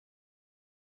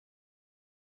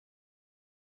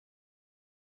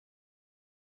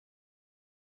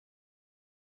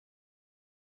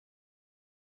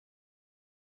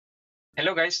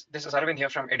Hello guys, this is Arvind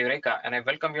here from Edureka and I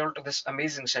welcome you all to this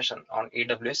amazing session on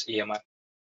AWS EMR.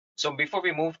 So before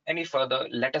we move any further,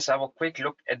 let us have a quick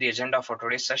look at the agenda for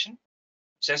today's session.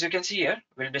 So as you can see here,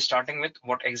 we'll be starting with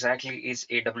what exactly is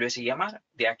AWS EMR,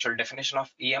 the actual definition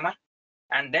of EMR,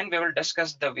 and then we will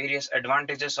discuss the various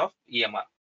advantages of EMR.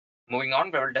 Moving on,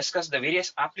 we will discuss the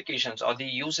various applications or the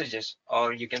usages,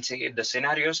 or you can say the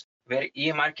scenarios where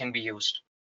EMR can be used.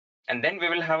 And then we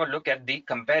will have a look at the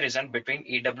comparison between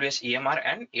AWS EMR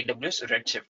and AWS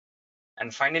Redshift.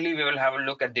 And finally, we will have a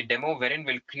look at the demo wherein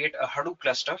we'll create a Hadoop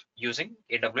cluster using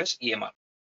AWS EMR.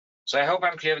 So I hope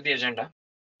I'm clear with the agenda.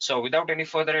 So without any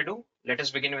further ado, let us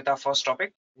begin with our first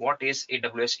topic. What is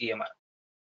AWS EMR?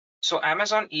 So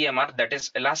Amazon EMR, that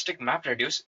is Elastic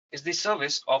MapReduce, is the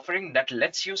service offering that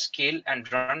lets you scale and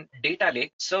run data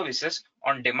lake services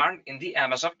on demand in the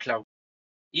Amazon cloud.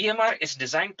 EMR is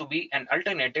designed to be an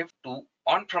alternative to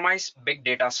on-premise big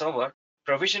data server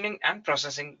provisioning and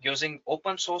processing using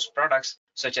open source products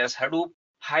such as Hadoop,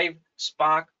 Hive,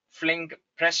 Spark, Flink,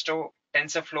 Presto,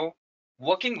 TensorFlow,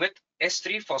 working with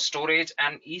S3 for storage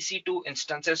and EC2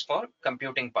 instances for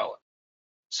computing power.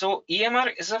 So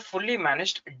EMR is a fully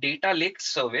managed data lake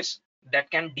service that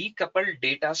can decouple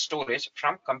data storage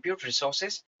from compute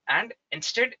resources, and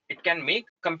instead it can make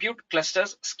compute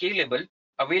clusters scalable,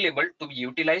 available to be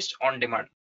utilized on demand.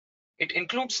 It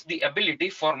includes the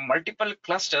ability for multiple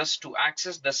clusters to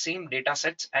access the same data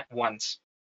sets at once.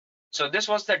 So this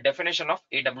was the definition of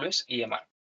AWS EMR.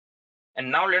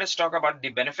 And now let us talk about the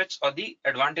benefits or the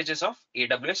advantages of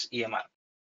AWS EMR.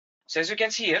 So as you can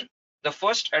see here, the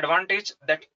first advantage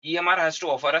that EMR has to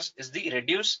offer us is the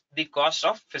reduce the cost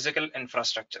of physical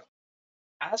infrastructure.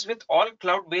 As with all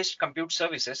cloud-based compute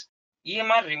services,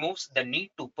 EMR removes the need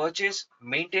to purchase,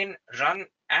 maintain, run,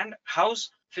 and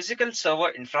house physical server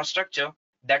infrastructure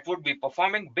that would be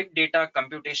performing big data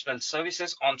computational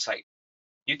services on-site.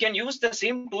 You can use the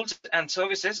same tools and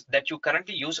services that you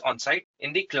currently use on-site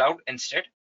in the cloud instead,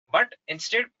 but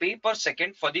instead pay per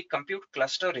second for the compute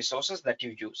cluster resources that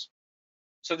you use.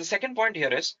 So the second point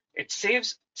here is it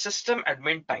saves system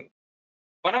admin time.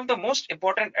 One of the most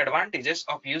important advantages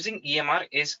of using EMR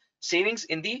is savings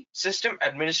in the system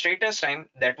administrator's time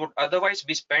that would otherwise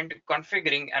be spent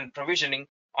configuring and provisioning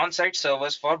on-site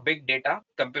servers for big data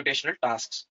computational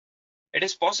tasks. It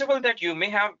is possible that you may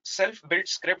have self-built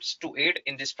scripts to aid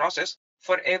in this process.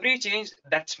 For every change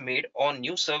that's made or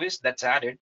new service that's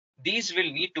added, these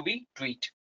will need to be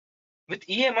tweaked. With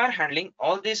EMR handling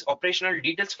all these operational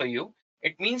details for you,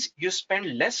 it means you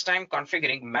spend less time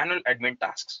configuring manual admin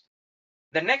tasks.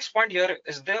 The next point here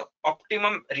is the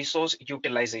optimum resource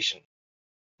utilization.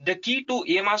 The key to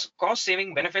EMR's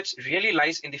cost-saving benefits really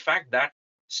lies in the fact that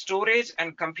storage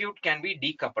and compute can be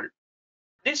decoupled.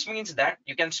 This means that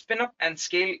you can spin up and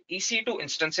scale EC2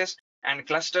 instances and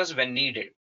clusters when needed.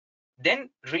 Then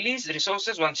release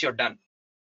resources once you're done.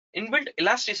 Inbuilt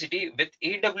elasticity with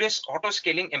AWS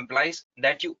auto-scaling implies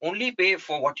that you only pay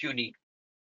for what you need.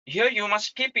 Here you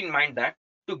must keep in mind that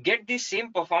to get the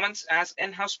same performance as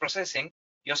in-house processing,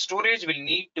 your storage will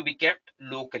need to be kept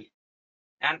locally.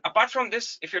 And apart from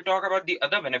this, if you talk about the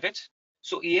other benefits,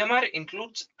 so EMR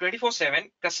includes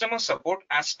 24/7 customer support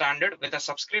as standard with a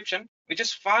subscription, which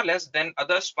is far less than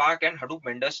other Spark and Hadoop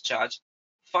vendors charge,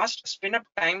 fast spin-up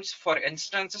times for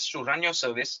instances to run your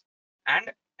service,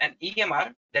 and an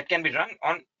EMR that can be run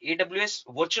on AWS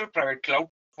Virtual Private Cloud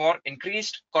for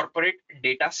increased corporate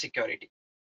data security.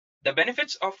 The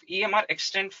benefits of EMR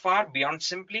extend far beyond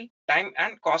simply time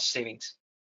and cost savings.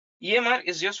 EMR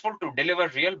is useful to deliver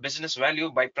real business value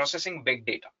by processing big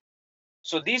data.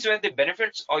 So these were the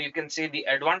benefits, or you can say the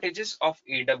advantages of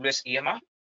AWS EMR.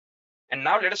 And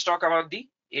now let us talk about the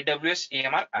AWS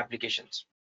EMR applications.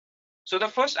 So the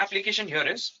first application here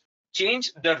is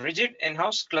change the rigid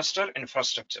in-house cluster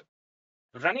infrastructure.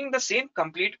 Running the same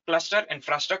complete cluster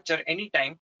infrastructure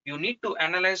anytime you need to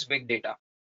analyze big data,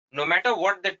 no matter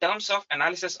what the terms of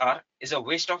analysis are, is a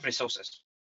waste of resources.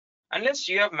 Unless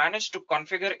you have managed to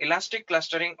configure elastic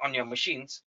clustering on your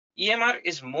machines, EMR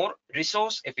is more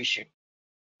resource efficient.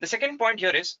 The second point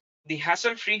here is the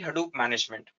hassle-free Hadoop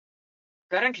management.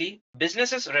 Currently,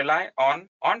 businesses rely on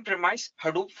on-premise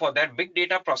Hadoop for their big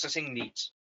data processing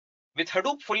needs. With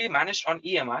Hadoop fully managed on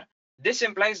EMR, this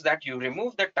implies that you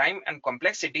remove the time and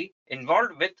complexity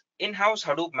involved with in-house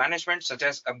Hadoop management, such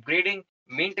as upgrading,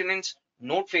 maintenance,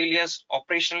 node failures,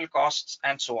 operational costs,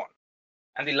 and so on.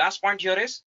 And the last point here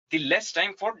is the less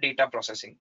time for data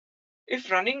processing. If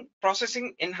running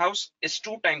processing in-house is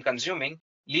too time consuming,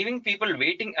 leaving people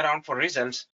waiting around for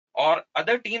results or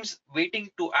other teams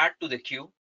waiting to add to the queue,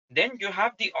 then you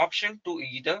have the option to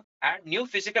either add new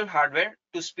physical hardware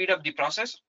to speed up the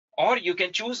process or you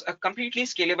can choose a completely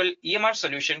scalable EMR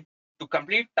solution to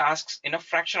complete tasks in a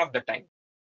fraction of the time.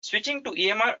 Switching to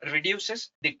EMR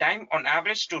reduces the time on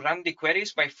average to run the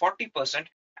queries by 40%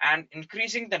 and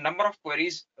increasing the number of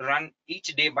queries run each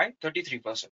day by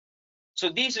 33%. So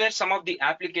these were some of the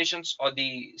applications or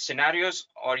the scenarios,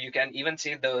 or you can even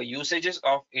say the usages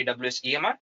of AWS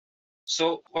EMR.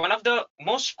 So one of the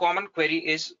most common query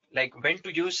is like when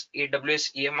to use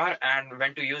AWS EMR and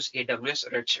when to use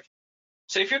AWS Redshift.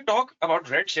 So if you talk about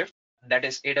Redshift, that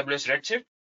is AWS Redshift,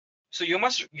 so you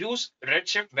must use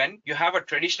Redshift when you have a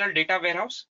traditional data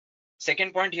warehouse.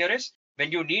 Second point here is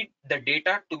when you need the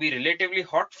data to be relatively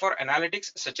hot for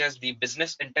analytics such as the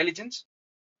business intelligence.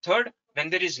 Third, when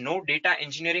there is no data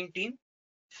engineering team.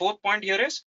 Fourth point here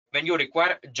is when you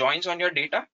require joins on your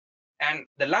data. And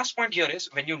the last point here is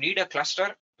when you need a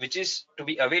cluster which is to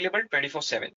be available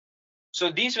 24/7.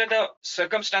 So these were the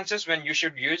circumstances when you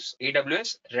should use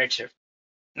AWS Redshift.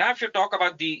 Now, if you talk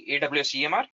about the AWS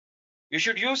EMR, you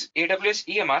should use AWS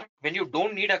EMR when you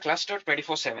don't need a cluster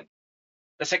 24/7.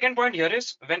 The second point here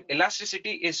is when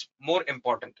elasticity is more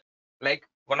important. Like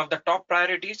one of the top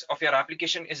priorities of your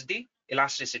application is the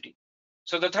elasticity.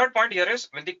 So the third point here is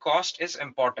when the cost is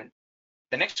important.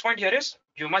 The next point here is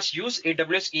you must use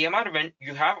AWS EMR when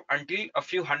you have until a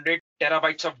few hundred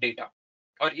terabytes of data,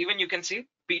 or even you can say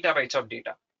petabytes of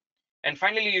data. And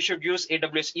finally, you should use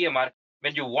AWS EMR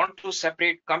when you want to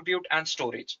separate compute and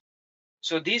storage.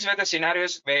 So these were the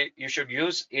scenarios where you should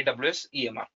use AWS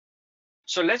EMR.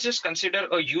 So let's just consider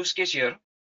a use case here.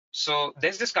 So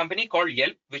there's this company called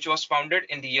Yelp, which was founded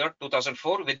in the year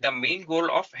 2004 with the main goal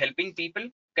of helping people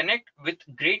connect with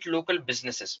great local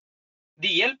businesses. The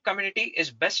Yelp community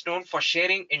is best known for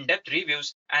sharing in-depth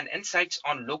reviews and insights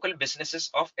on local businesses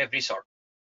of every sort.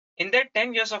 In their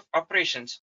 10 years of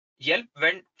operations, Yelp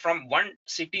went from one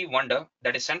city wonder,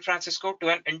 that is San Francisco, to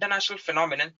an international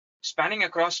phenomenon spanning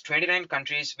across 29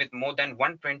 countries with more than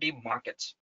 120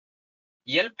 markets.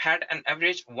 Yelp had an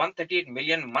average 138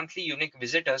 million monthly unique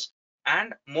visitors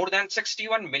and more than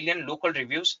 61 million local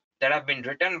reviews that have been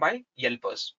written by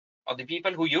Yelpers, or the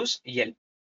people who use Yelp.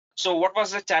 So what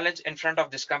was the challenge in front of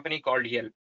this company called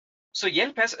Yelp? So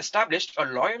Yelp has established a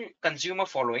loyal consumer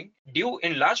following due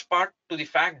in large part to the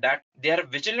fact that they are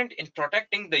vigilant in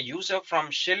protecting the user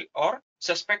from shill or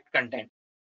suspect content.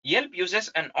 Yelp uses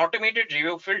an automated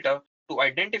review filter to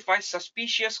identify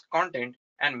suspicious content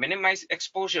and minimize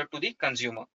exposure to the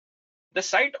consumer. The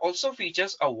site also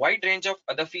features a wide range of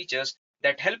other features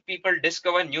that help people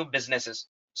discover new businesses,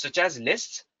 such as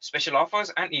lists, special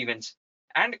offers, and events,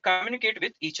 and communicate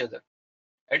with each other.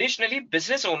 Additionally,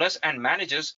 business owners and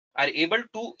managers are able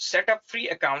to set up free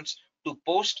accounts to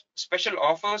post special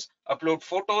offers, upload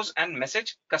photos, and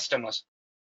message customers.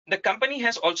 The company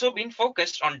has also been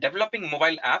focused on developing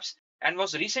mobile apps and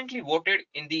was recently voted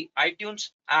in the iTunes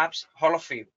Apps Hall of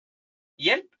Fame.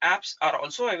 Yelp apps are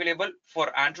also available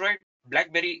for Android,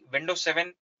 BlackBerry, Windows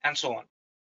 7, and so on.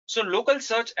 So local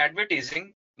search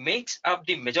advertising makes up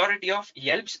the majority of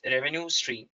Yelp's revenue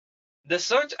stream. The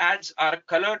search ads are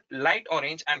colored light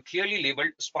orange and clearly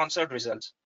labeled sponsored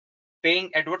results.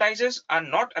 Paying advertisers are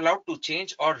not allowed to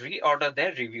change or reorder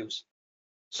their reviews.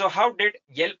 So how did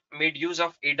Yelp made use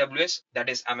of AWS, that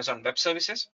is Amazon Web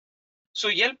Services? So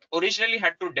Yelp originally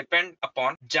had to depend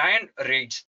upon giant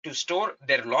RAIDs to store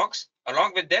their logs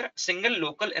along with their single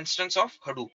local instance of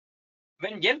Hadoop.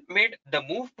 When Yelp made the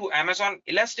move to Amazon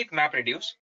Elastic MapReduce,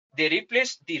 they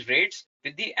replaced the RAIDs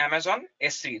with the Amazon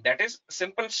S3, that is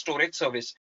Simple Storage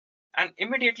Service, and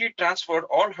immediately transferred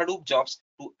all Hadoop jobs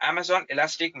to Amazon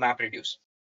Elastic MapReduce.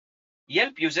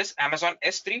 Yelp uses Amazon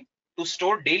S3 to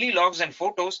store daily logs and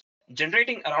photos,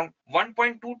 generating around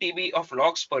 1.2 TB of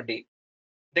logs per day.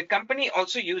 The company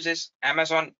also uses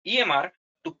Amazon EMR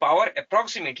to power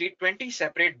approximately 20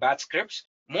 separate batch scripts,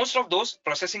 most of those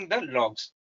processing the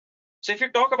logs. So if you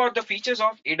talk about the features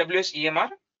of AWS EMR,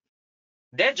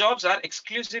 their jobs are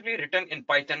exclusively written in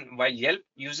Python, while Yelp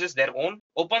uses their own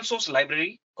open source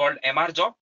library called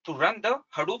MRJob to run the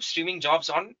Hadoop streaming jobs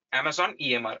on Amazon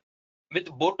EMR, with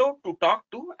Boto to talk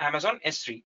to Amazon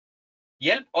S3.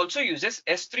 Yelp also uses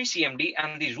S3 CMD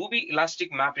and the Ruby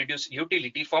Elastic MapReduce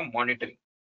utility for monitoring.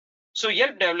 So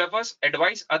Yelp developers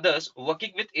advise others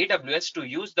working with AWS to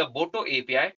use the Boto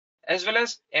API as well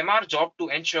as MRJob to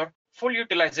ensure full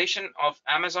utilization of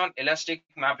Amazon Elastic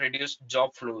MapReduce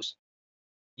job flows.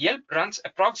 Yelp runs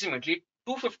approximately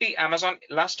 250 Amazon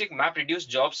Elastic MapReduce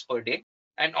jobs per day,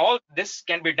 and all this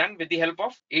can be done with the help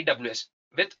of AWS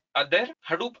with other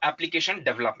Hadoop application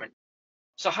development.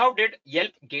 So how did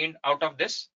Yelp gain out of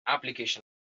this application?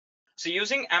 So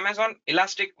using Amazon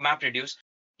Elastic MapReduce,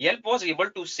 Yelp was able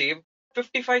to save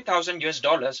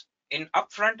 $55,000 in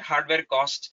upfront hardware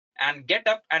costs and get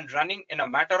up and running in a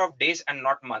matter of days and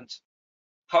not months.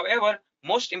 However,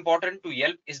 most important to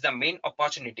Yelp is the main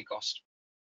opportunity cost.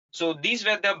 So these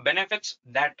were the benefits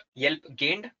that Yelp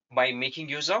gained by making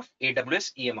use of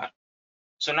AWS EMR.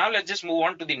 So now let's just move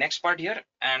on to the next part here,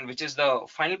 and which is the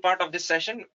final part of this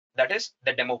session, that is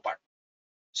the demo part.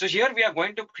 So here we are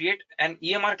going to create an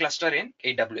EMR cluster in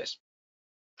AWS.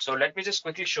 So let me just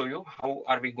quickly show you how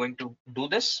are we going to do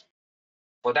this.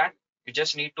 For that, you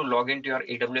just need to log into your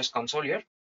AWS console here.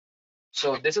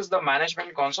 So this is the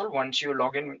management console. Once you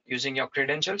log in using your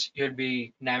credentials, you'll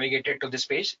be navigated to this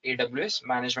page, AWS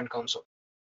management console.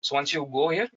 So once you go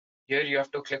here you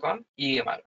have to click on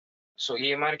EMR. So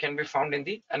EMR can be found in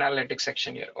the analytics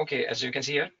section here. Okay, as you can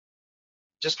see here,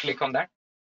 just click on that.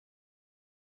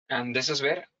 And this is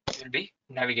where you'll be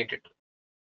navigated.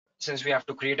 Since we have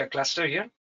to create a cluster here,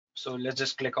 so let's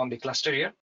just click on the cluster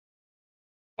here.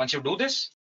 Once you do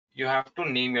this, you have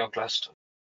to name your cluster.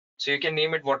 So you can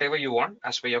name it whatever you want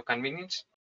as per your convenience.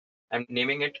 I'm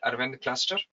naming it 𝐷𝐵𝐿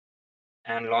cluster,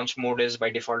 and launch mode is by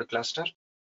default cluster.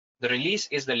 The release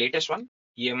is the latest one,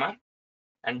 EMR.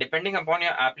 And depending upon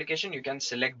your application, you can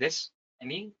select this,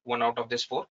 any one out of this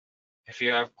 4. If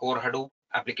you have core Hadoop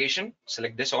application,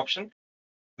 select this option.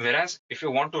 Whereas if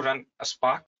you want to run a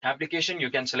Spark application,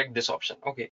 you can select this option.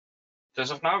 Okay. So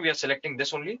as of now, we are selecting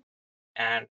this only.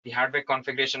 And the hardware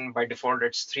configuration by default,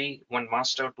 it's 3, 1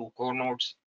 master, 2 core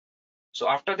nodes. So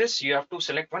after this, you have to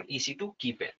select one EC2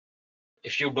 key pair.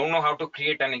 If you don't know how to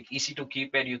create an EC2 key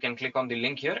pair, you can click on the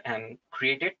link here and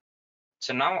create it.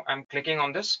 So now I'm clicking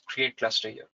on this create cluster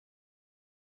here.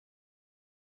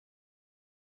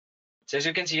 So as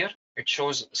you can see here, it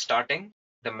shows starting.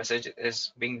 The message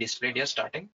is being displayed here,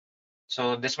 starting.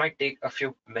 So this might take a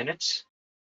few minutes.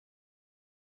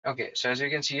 Okay, so as you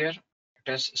can see here,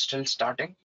 it is still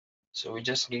starting. So we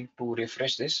just need to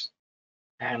refresh this,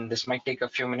 and this might take a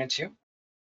few minutes here.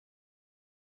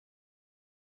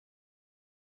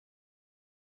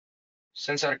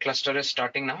 Since our cluster is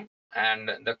starting now, and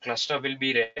the cluster will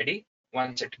be ready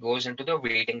once it goes into the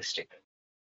waiting state.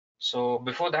 So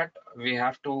before that, we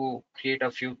have to create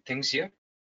a few things here.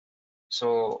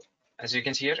 So as you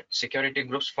can see here, security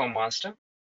groups for master.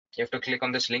 You have to click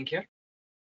on this link here,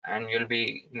 and you'll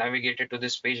be navigated to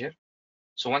this page here.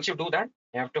 So once you do that,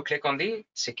 you have to click on the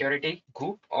security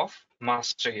group of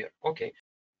master here. Okay.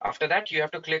 After that, you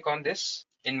have to click on this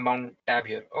inbound tab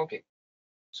here. Okay.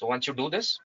 So once you do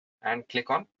this and click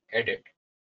on edit.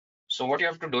 So what you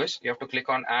have to do is you have to click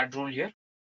on add rule here.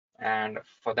 And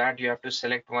for that, you have to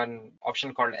select one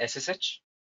option called SSH.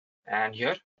 And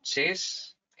here it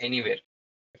says anywhere.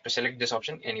 You have to select this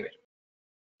option anywhere.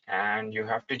 And you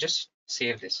have to just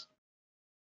save this.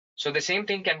 So the same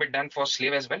thing can be done for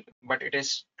slave as well, but it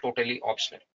is totally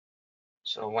optional.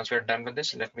 So once we're done with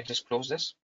this, let me just close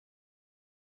this.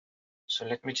 So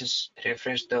let me just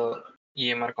refresh the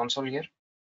EMR console here.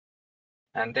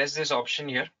 And there's this option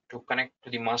here to connect to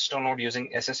the master node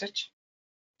using SSH.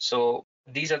 So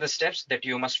these are the steps that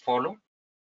you must follow.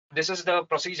 This is the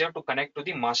procedure to connect to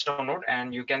the master node,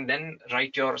 and you can then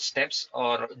write your steps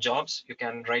or jobs. You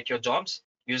can write your jobs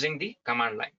using the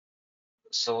command line.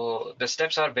 So the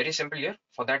steps are very simple here.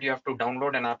 For that, you have to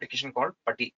download an application called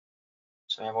PuTTY.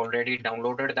 So I've already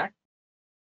downloaded that.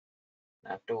 I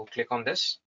have to click on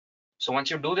this. So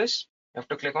once you do this, you have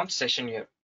to click on session here.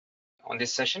 On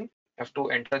this session, you have to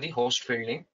enter the host field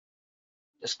name.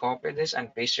 Just copy this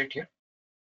and paste it here.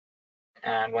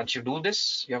 And once you do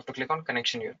this, you have to click on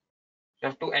connection here. You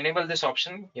have to enable this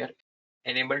option here,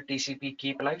 enable TCP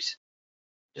keep lives.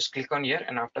 Just click on here,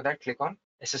 and after that, click on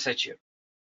SSH here.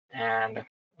 And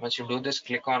once you do this,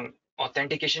 click on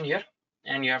authentication here,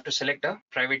 and you have to select a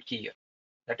private key here.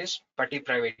 That is PuTTY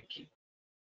private key.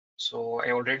 So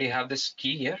I already have this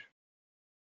key here,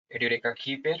 Edureka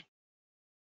key pair.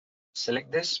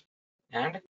 Select this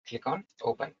and click on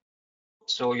open.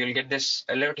 So you'll get this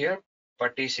alert here,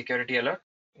 PuTTY security alert,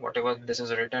 whatever this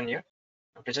is written here.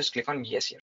 You have to just click on yes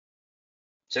here.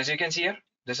 So as you can see here,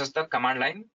 this is the command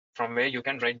line from where you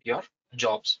can write your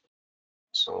jobs.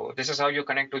 So this is how you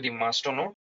connect to the master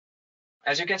node.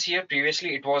 As you can see here,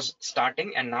 previously it was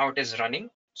starting and now it is running.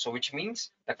 So which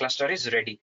means the cluster is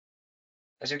ready.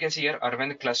 As you can see here,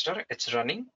 𝐷𝐵𝐿 cluster, it's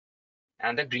running,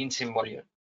 and the green symbol here.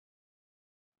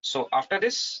 So after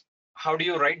this, how do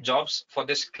you write jobs for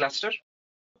this cluster?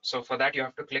 So for that, you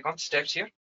have to click on steps here.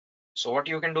 So what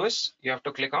you can do is you have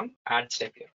to click on add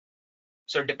step here.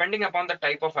 So depending upon the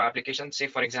type of application, say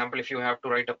for example, if you have to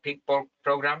write a pig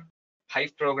program,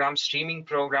 Hive program, streaming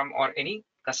program, or any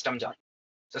custom jar.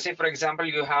 So say for example,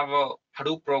 you have a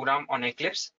Hadoop program on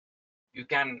Eclipse, you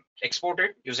can export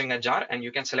it using a jar, and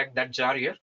you can select that jar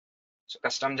here. So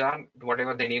custom jar,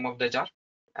 whatever the name of the jar,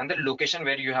 and the location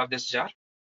where you have this jar.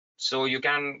 So you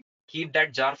can keep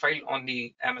that jar file on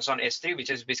the Amazon S3, which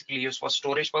is basically used for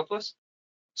storage purpose.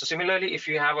 So similarly, if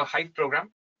you have a Hive program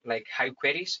like Hive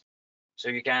queries, so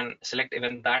you can select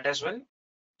even that as well.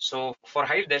 So for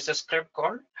Hive, there's a script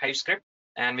called Hive script,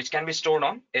 and which can be stored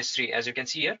on S3. As you can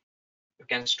see here, you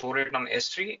can store it on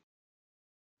S3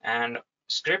 and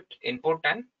script input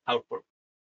and output.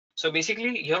 So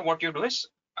basically here what you do is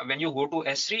when you go to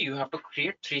S3, you have to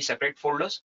create 3 separate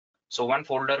folders. So one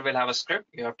folder will have a script.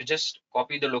 You have to just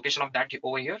copy the location of that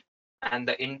over here and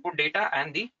the input data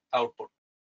and the output.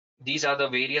 These are the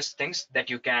various things that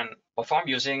you can perform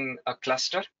using a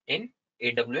cluster in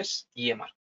AWS EMR.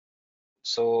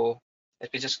 So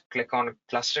let me just click on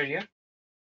cluster here.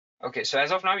 Okay, so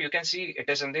as of now, you can see it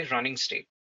is in the running state.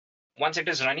 Once it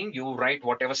is running, you write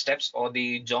whatever steps or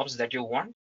the jobs that you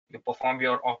want. You perform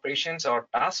your operations or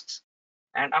tasks.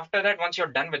 And after that, once you're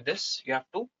done with this, you have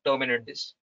to terminate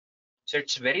this. So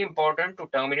it's very important to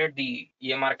terminate the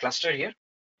EMR cluster here,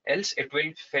 else it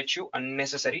will fetch you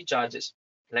unnecessary charges.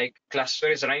 Like cluster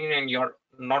is running and you're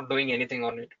not doing anything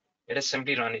on it. It is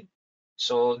simply running.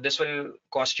 So this will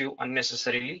cost you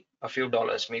unnecessarily a few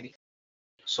dollars maybe.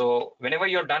 So whenever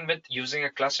you're done with using a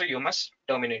cluster, you must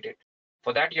terminate it.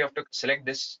 For that, you have to select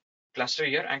this cluster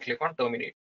here and click on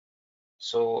terminate.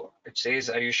 So it says,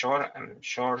 are you sure? I'm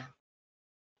sure.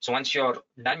 So once you're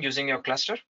done using your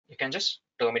cluster, you can just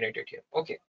terminate it here.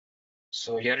 Okay.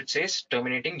 So here it says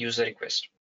terminating user request.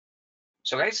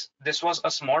 So guys, this was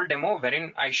a small demo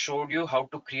wherein I showed you how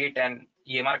to create an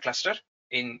EMR cluster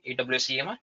in AWS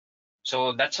EMR.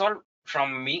 So that's all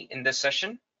from me in this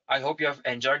session. I hope you have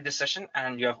enjoyed this session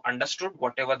and you have understood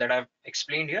whatever that I've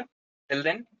explained here. Till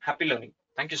then, happy learning.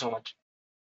 Thank you so much.